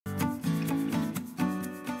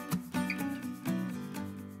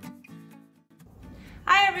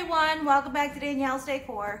Hi everyone, welcome back to Danielle's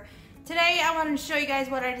Decor. Today I wanted to show you guys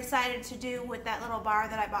what I decided to do with that little bar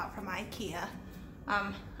that I bought from Ikea.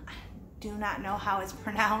 I do not know how it's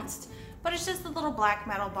pronounced, but it's just a little black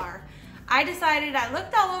metal bar. I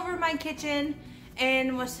looked all over my kitchen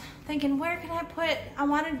and was thinking, where can I put, I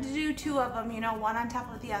wanted to do two of them, you know, one on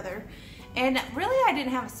top of the other. And really I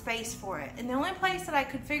didn't have a space for it. And the only place that I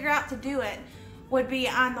could figure out to do it would be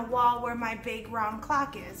on the wall where my big round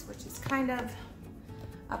clock is, which is kind of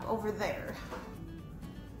up over there.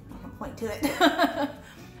 I can point to it.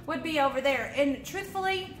 Would be over there. And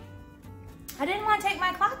truthfully, I didn't want to take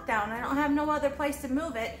my clock down. I don't have no other place to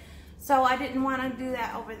move it, so I didn't want to do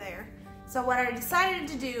that over there. So what I decided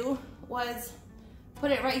to do was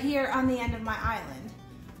put it right here on the end of my island.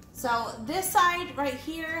 So this side right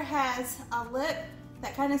here has a lip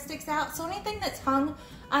that kind of sticks out, so anything that's hung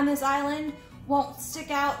on this island won't stick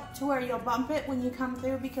out to where you'll bump it when you come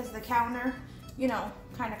through, because the counter, you know,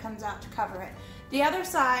 kind of comes out to cover it. The other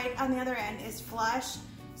side on the other end is flush,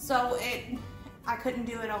 so I couldn't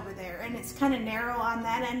do it over there, and it's kind of narrow on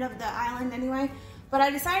that end of the island anyway, but I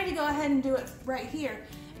decided to go ahead and do it right here.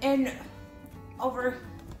 And over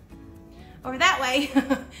that way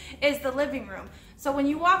is the living room. So when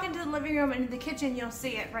you walk into the living room and the kitchen, you'll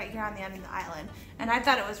see it right here on the end of the island, and I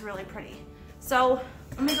thought it was really pretty. So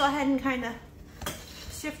let me go ahead and kind of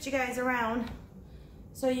shift you guys around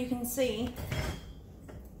so you can see.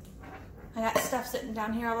 I got stuff sitting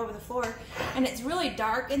down here all over the floor, and it's really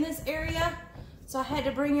dark in this area, so I had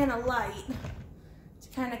to bring in a light to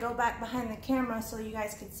kind of go back behind the camera so you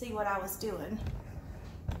guys could see what I was doing.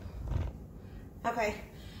 Okay,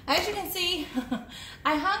 as you can see,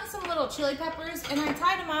 I hung some little chili peppers, and I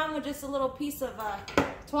tied them on with just a little piece of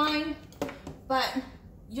twine, but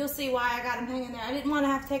you'll see why I got them hanging there. I didn't want to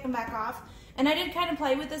have to take them back off, and I did kind of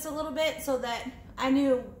play with this a little bit so that I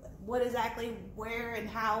knew what exactly where and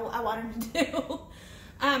how I wanted to do.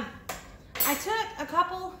 I took a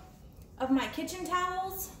couple of my kitchen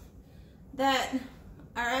towels that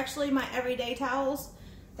are actually my everyday towels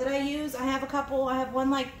that I use. I have a couple. I have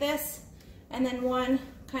one like this and then one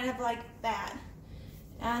kind of like that.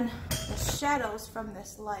 And the shadows from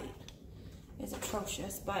this light is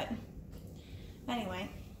atrocious, but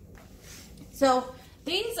anyway. So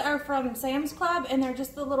these are from Sam's Club, and they're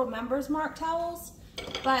just the little Members Mark towels.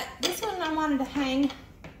 But this one I wanted to hang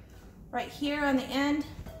right here on the end,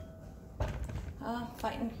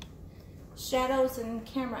 fighting shadows and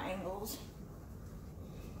camera angles.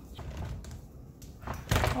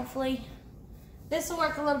 Hopefully this will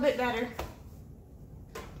work a little bit better.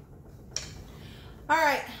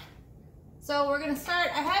 Alright, so we're going to start.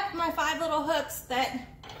 I have my 5 little hooks that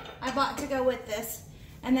I bought to go with this,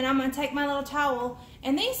 and then I'm going to take my little towel,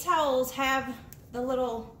 and these towels have the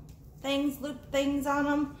little things, loop things on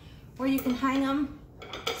them where you can hang them.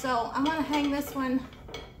 So I'm gonna hang this one,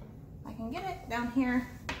 I can get it down here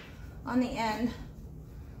on the end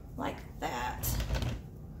like that.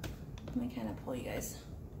 Let me kind of pull you guys,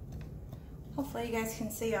 hopefully you guys can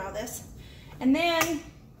see all this. And then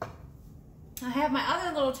I have my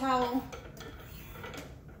other little towel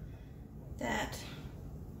that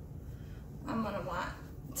I'm gonna want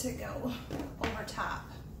to go over top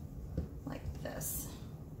like this.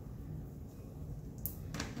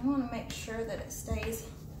 I want to make sure that it stays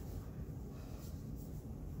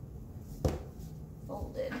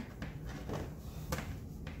folded.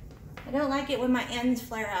 I don't like it when my ends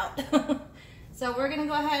flare out. So we're going to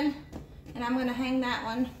go ahead and I'm going to hang that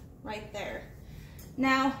one right there.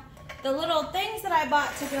 Now, the little things that I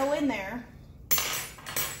bought to go in there,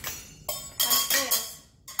 like this,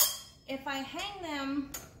 if I hang them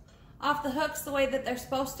off the hooks the way that they're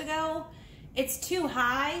supposed to go, it's too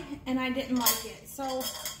high, and I didn't like it. So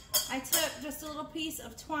I took just a little piece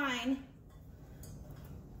of twine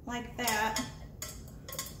like that,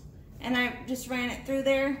 and I just ran it through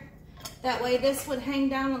there. That way this would hang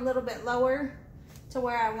down a little bit lower to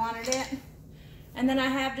where I wanted it. And then I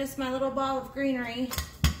have just my little ball of greenery,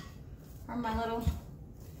 or my little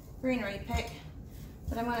greenery pick,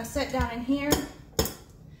 that I'm going to set down in here.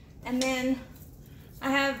 And then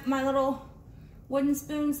I have my little wooden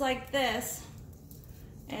spoons like this,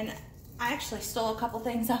 and I actually stole a couple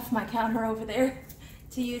things off my counter over there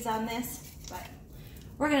to use on this, but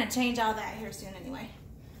we're gonna change all that here soon anyway.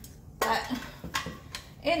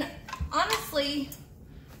 And honestly,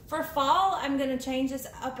 for fall, I'm gonna change this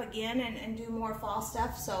up again and do more fall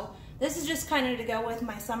stuff. So this is just kind of to go with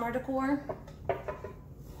my summer decor.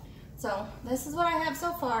 So this is what I have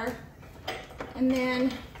so far. And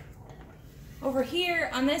then over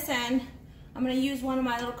here on this end, I'm going to use one of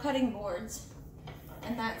my little cutting boards,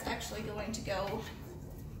 and that's actually going to go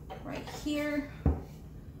right here.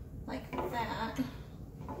 like that.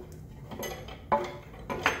 I'll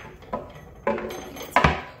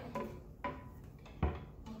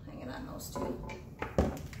hang it on those two.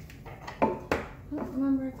 I don't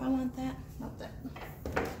remember if I want that. Not that.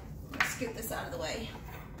 Let's scoot this out of the way.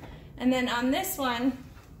 And then on this one,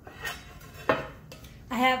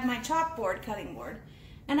 I have my chalkboard cutting board.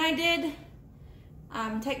 And I did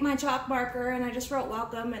take my chalk marker and I just wrote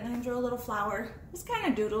welcome and I drew a little flower. Just kind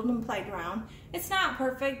of doodled and played around. It's not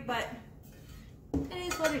perfect, but it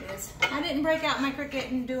is what it is. I didn't break out my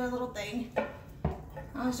Cricut and do a little thing.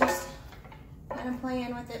 I was just kind of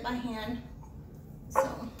playing with it by hand.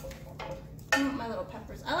 So, I want my little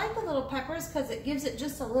peppers. I like the little peppers because it gives it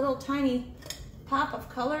just a little tiny pop of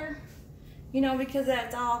color. You know, because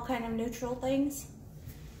that's all kind of neutral things.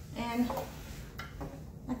 And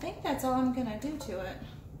I think that's all I'm gonna do to it.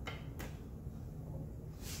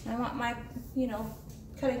 I want my, you know,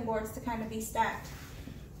 cutting boards to kind of be stacked.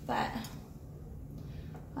 But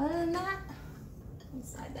other than that, I'll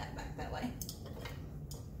slide that back that way.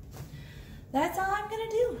 That's all I'm gonna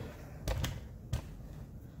do.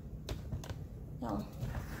 So,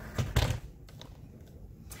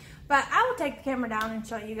 but I will take the camera down and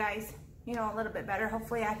show you guys, you know, a little bit better.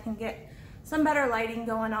 Hopefully I can get some better lighting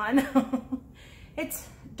going on. It's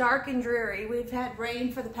dark and dreary. We've had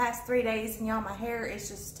rain for the past 3 days and y'all, my hair is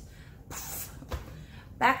just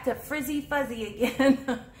back to frizzy fuzzy again.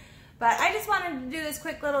 But I just wanted to do this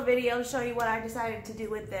quick little video to show you what I decided to do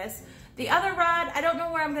with this. The other rod, I don't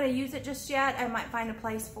know where I'm gonna use it just yet. I might find a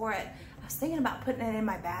place for it. I was thinking about putting it in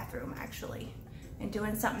my bathroom actually and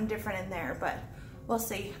doing something different in there, but we'll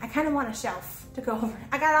see. I kind of want a shelf to go over.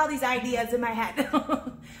 I got all these ideas in my head.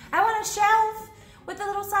 I want a shelf with the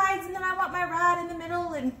little sides, and then I want my rod in the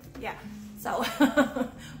middle, and yeah. So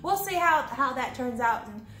we'll see how that turns out,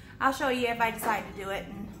 and I'll show you if I decide to do it,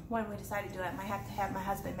 and when we decide to do it, I might have to have my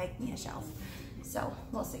husband make me a shelf. So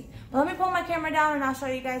we'll see. But let me pull my camera down, and I'll show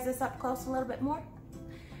you guys this up close a little bit more,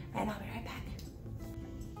 and I'll be right back.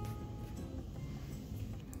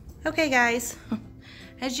 Okay, guys.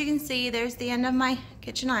 As you can see, there's the end of my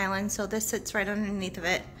kitchen island, so this sits right underneath of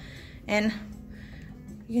it. And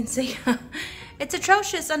you can see it's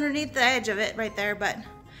atrocious underneath the edge of it right there, but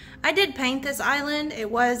I did paint this island.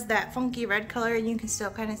 It was that funky red color, and you can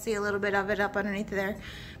still kind of see a little bit of it up underneath there,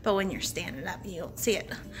 but when you're standing up, you don't see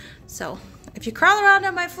it. So if you crawl around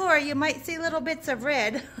on my floor, you might see little bits of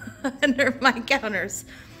red under my counters.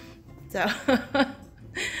 So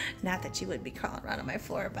not that you would be crawling around on my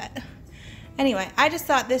floor, but anyway, I just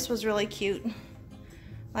thought this was really cute,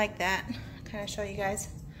 like that. Kind of show you guys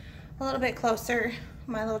a little bit closer,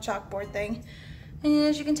 my little chalkboard thing. And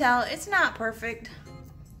as you can tell, it's not perfect.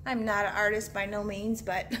 I'm not an artist by no means,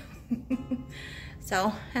 but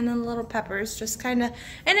so, and then the little peppers just kind of,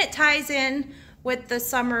 and it ties in with the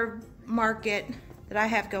summer market that I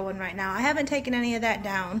have going right now. I haven't taken any of that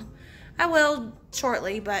down. I will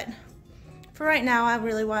shortly, but for right now, I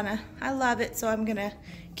really I love it, so I'm gonna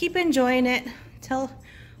keep enjoying it till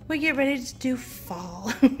we get ready to do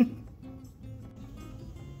fall.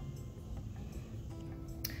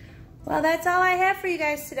 Well, that's all I have for you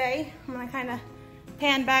guys today. I'm gonna kind of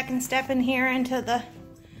pan back and step in here into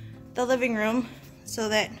the living room so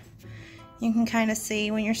that you can kind of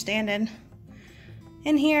see when you're standing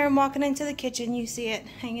in here and walking into the kitchen, you see it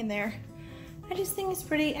hanging there. I just think it's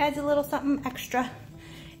pretty, adds a little something extra.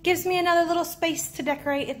 Gives me another little space to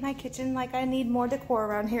decorate in my kitchen, like I need more decor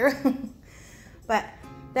around here. But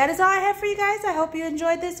that is all I have for you guys. I hope you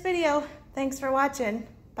enjoyed this video. Thanks for watching.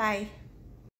 Bye.